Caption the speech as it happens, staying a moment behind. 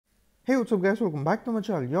Hey, what's up guys, welcome back to my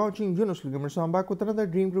channel. You're watching Gamer. So I'm back with another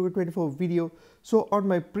Dream Cricket 24 video. So on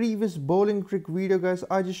my previous bowling trick video guys,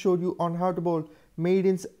 I just showed you on how to bowl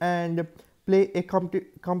maidens and play a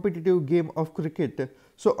competitive game of cricket.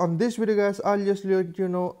 So on this video guys, I'll just let you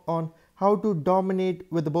know on how to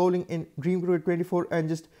dominate with the bowling in Dream Cricket 24 and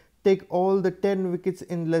just take all the 10 wickets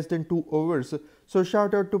in less than 2 overs. So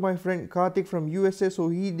shout out to my friend Karthik from USA. So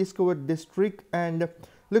he discovered this trick and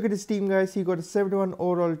look at his team guys, he got a 71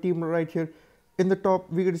 overall team right here. In the top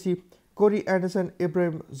we get to see Corey Anderson,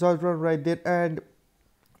 Ibrahim Zazran right there, and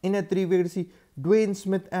in at 3 we get to see Dwayne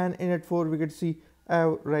Smith, and in at 4 we get to see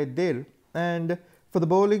right there. And for the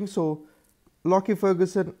bowling, so Lockie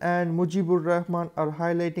Ferguson and Mujibur Rahman are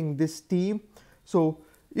highlighting this team. So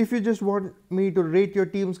if you just want me to rate your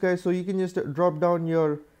teams guys, so you can just drop down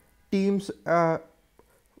your teams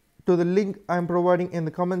to the link I'm providing in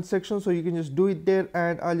the comment section, so you can just do it there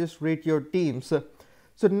and I'll just rate your teams.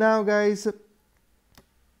 So now guys,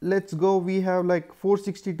 let's go. We have like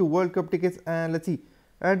 462 World Cup tickets, and let's see,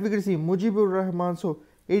 and we can see Mujibur Rahman, so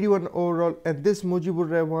 81 overall, and this Mujibur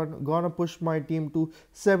Rahman gonna push my team to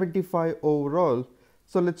 75 overall.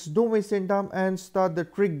 So let's don't waste any time and start the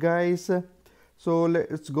trick guys. So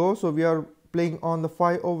let's go. So we are playing on the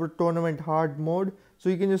 5 over tournament hard mode, so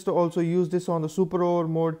you can just also use this on the super over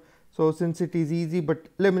mode, so since it is easy, but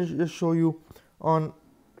let me just show you on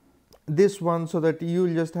this one so that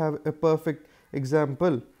you'll just have a perfect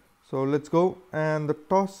example. So let's go, and the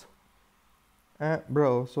toss,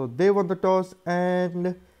 bro, so they won the toss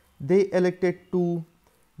and they elected to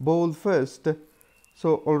bowl first.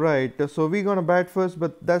 So alright, so we're gonna bat first,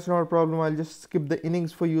 but that's not a problem. I'll just skip the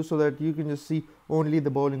innings for you so that you can just see only the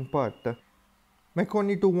bowling part.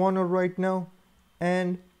 McConney to Warner right now,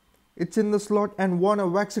 and it's in the slot, and Warner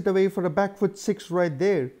whacks it away for a back foot 6 right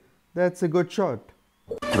there. That's a good shot.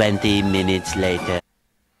 20 minutes later.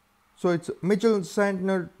 So it's Mitchell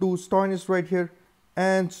Santner to Stoinis right here,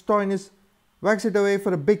 and Stoinis whacks it away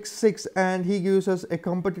for a big 6, and he gives us a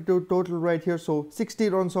competitive total right here. So 60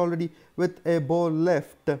 runs already with a ball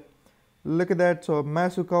left. Look at that, so a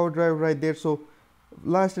massive cover drive right there. So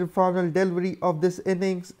last and final delivery of this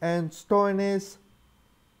innings, and Stoinis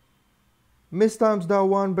mistimes that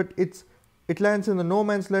one, but it lands in the no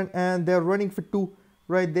man's land, and they're running for 2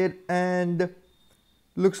 right there, and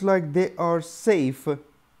looks like they are safe.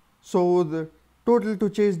 So the total to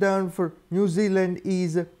chase down for New Zealand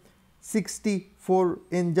is 64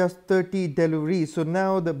 in just 30 deliveries. So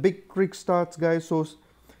now the big trick starts guys. So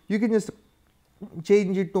you can just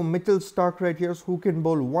change it to Mitchell Starc right here, who can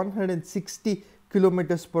bowl 160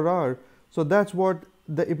 kilometers per hour. So that's what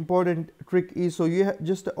the important trick is. So you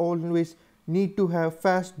just always need to have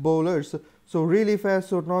fast bowlers, so really fast,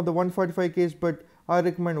 so not the 145 Ks, but I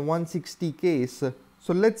recommend 160 Ks.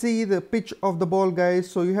 So let's see the pitch of the ball guys.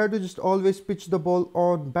 So you have to just always pitch the ball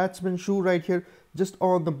on batsman shoe right here, just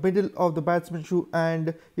on the middle of the batsman shoe,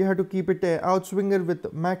 and you have to keep it a outswinger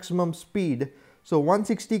with maximum speed. So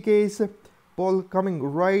 160 Ks, ball coming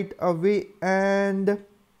right away, and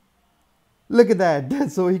look at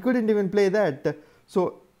that. So he couldn't even play that.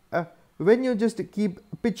 So when you just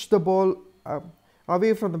pitch the ball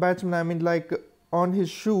away from the batsman, I mean like on his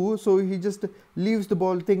shoe, so he just leaves the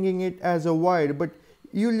ball thinking it as a wide, but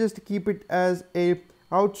you'll just keep it as a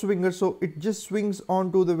outswinger, so it just swings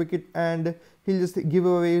onto the wicket and he'll just give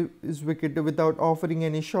away his wicket without offering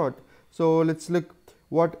any shot. So let's look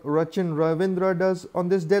what Rachin Ravindra does on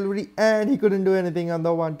this delivery, and he couldn't do anything on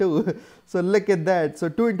the one too. So look at that. So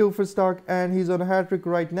 2 and 2 for Starc, and he's on a hat trick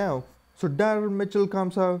right now. So Darren Mitchell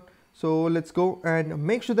comes out. So let's go, and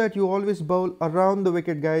make sure that you always bowl around the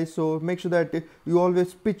wicket guys. So make sure that you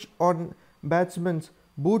always pitch on batsman's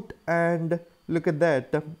boot, and look at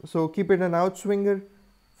that. So keep it an outswinger,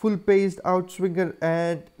 full paced outswinger,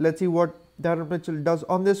 and let's see what Darren Mitchell does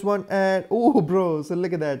on this one. And oh bro, so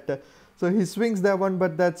look at that. So he swings that one,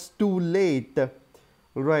 but that's too late.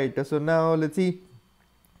 Right, so now let's see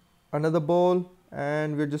another ball,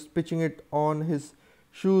 and we're just pitching it on his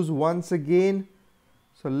shoes once again.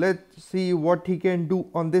 So let's see what he can do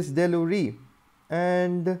on this delivery,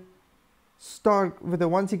 and Starc with a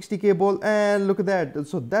 160 ball, and look at that.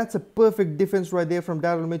 So that's a perfect defense right there from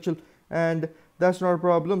Darren Mitchell, and that's not a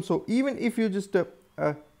problem. So even if you just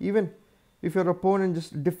even if your opponent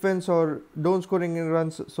just defends or don't score any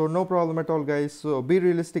runs, so no problem at all guys. So be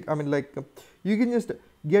realistic. I mean like you can just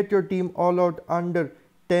get your team all out under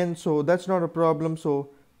 10, so that's not a problem. So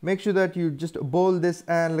make sure that you just bowl this,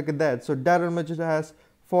 and look at that. So Darren Mitchell has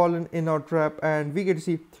fallen in our trap, and we get to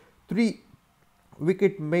see 3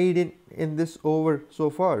 wicket made in this over so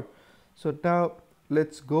far. So now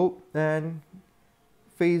let's go and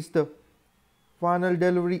face the final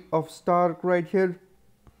delivery of Stark right here,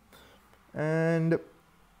 and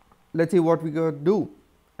let's see what we gonna do.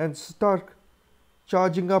 And Stark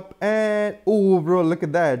charging up, and oh bro, look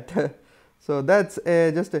at that. So that's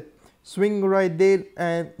just a swing right there,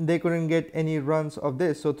 and they couldn't get any runs of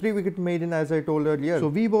this. So 3-wicket maiden, as I told earlier. So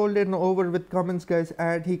we bowled an over with Cummins, guys,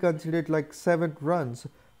 and he considered like 7 runs.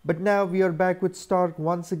 But now we are back with Stark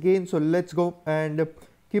once again. So let's go and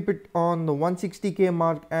keep it on the 160k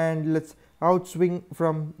mark, and let's outswing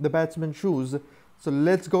from the batsman's shoes. So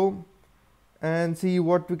let's go and see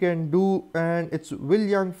what we can do. And it's Will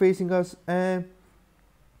Young facing us, and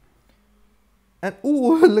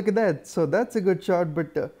ooh, look at that. So that's a good shot,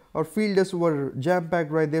 but our fielders were jam-packed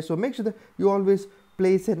right there. So make sure that you always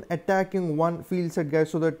place an attacking one field set, guys,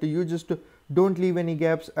 so that you just don't leave any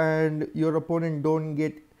gaps and your opponent don't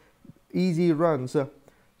get easy runs.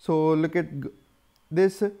 So look at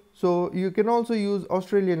this. So you can also use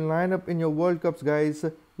Australian lineup in your World Cups, guys.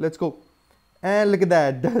 Let's go. And look at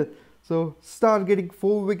that. So Stark getting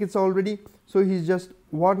 4 wickets already. So he's just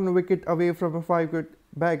 1 wicket away from a 5-wicket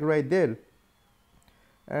bag right there.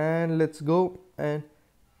 And let's go and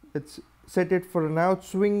let's set it for an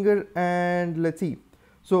outswinger, and let's see.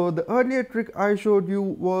 So the earlier trick I showed you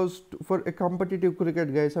was for a competitive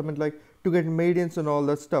cricket, guys. I mean, like to get maidens and all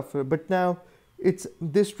that stuff. But now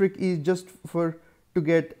this trick is just for to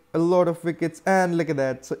get a lot of wickets, and look at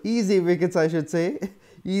that. So easy wickets, I should say.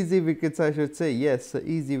 Easy wickets, I should say. Yes,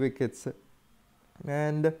 easy wickets.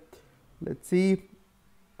 And let's see,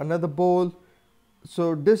 another ball.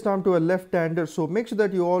 So this time to a left-hander. So make sure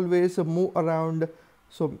that you always move around.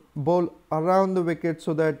 So bowl around the wicket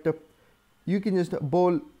so that you can just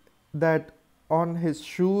bowl that on his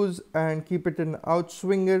shoes and keep it an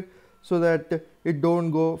outswinger so that it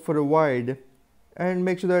don't go for a wide. And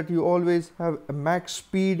make sure that you always have a max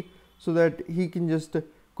speed so that he can just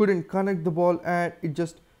couldn't connect the ball and it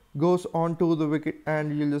just goes onto the wicket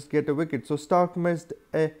and you'll just get a wicket. So Stark missed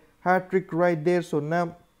a hat trick right there. So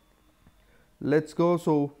now let's go.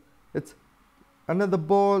 So it's another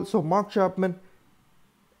ball. So Mark Chapman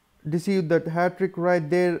deceived that hat trick right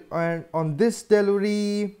there, and on this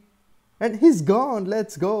delivery, and he's gone.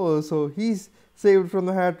 Let's go. So he's saved from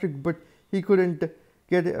the hat trick, but he couldn't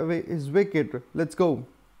get away his wicket. Let's go.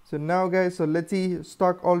 So now, guys, so let's see.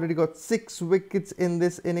 Stark already got 6 wickets in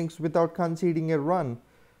this innings without conceding a run.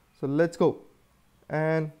 So let's go.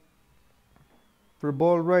 And for a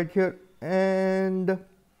ball right here, and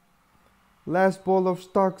last ball of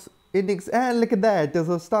Stark's innings, and look at that.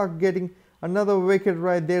 So Stark getting another wicket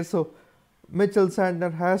right there. So Mitchell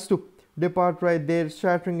Santner has to depart right there,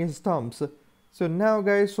 shattering his stumps. So now,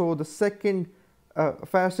 guys, so the second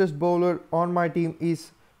fastest bowler on my team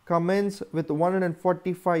is Cummins with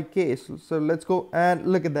 145 Ks. So let's go and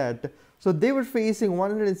look at that. So they were facing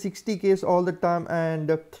 160 Ks all the time,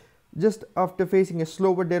 and just after facing a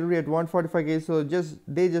slower delivery at 145 Ks, so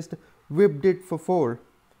they just whipped it for 4.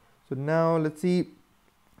 So now let's see.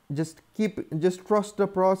 Just trust the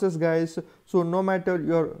process, guys. So no matter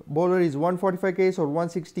your bowler is 145 Ks or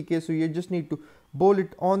 160 Ks, so you just need to bowl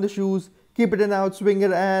it on the shoes, keep it an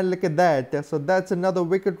outswinger, and look at that. So that's another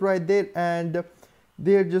wicket right there, and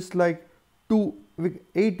they're just like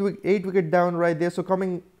 8 wicket down right there. So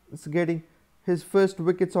Cummins is getting his first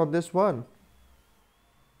wickets on this one.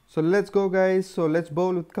 So let's go, guys. So let's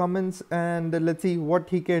bowl with Cummins, and let's see what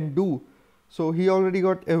he can do. So he already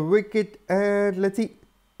got a wicket, and let's see.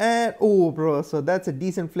 And oh bro, so that's a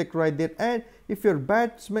decent flick right there. And if your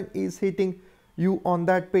batsman is hitting you on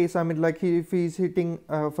that pace, I mean, like if he's hitting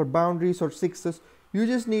for boundaries or sixes, you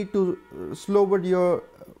just need to slow your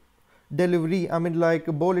delivery. I mean, like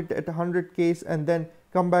bowl it at 100 Ks and then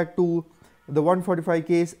come back to the 145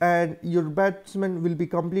 Ks, and your batsman will be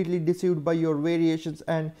completely deceived by your variations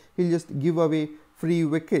and he'll just give away free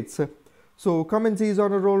wickets. So Cummins is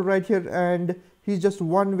on a roll right here, and he's just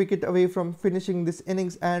 1 wicket away from finishing this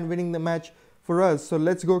innings and winning the match for us. So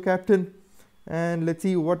let's go, captain, and let's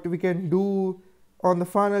see what we can do on the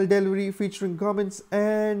final delivery featuring Cummins,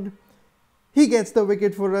 and he gets the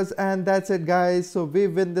wicket for us, and that's it, guys. So we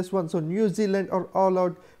win this one. So New Zealand are all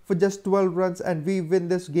out for just 12 runs, and we win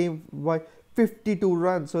this game by 52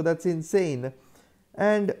 runs. So that's insane.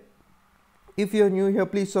 And if you're new here,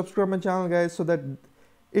 please subscribe my channel, guys, so that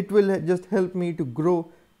it will just help me to grow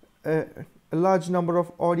a large number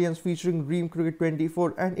of audience featuring Dream Cricket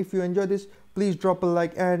 24. And if you enjoy this, please drop a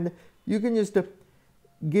like, and you can just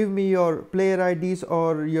give me your player IDs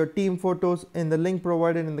or your team photos in the link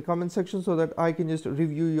provided in the comment section so that I can just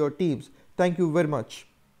review your teams. Thank you very much.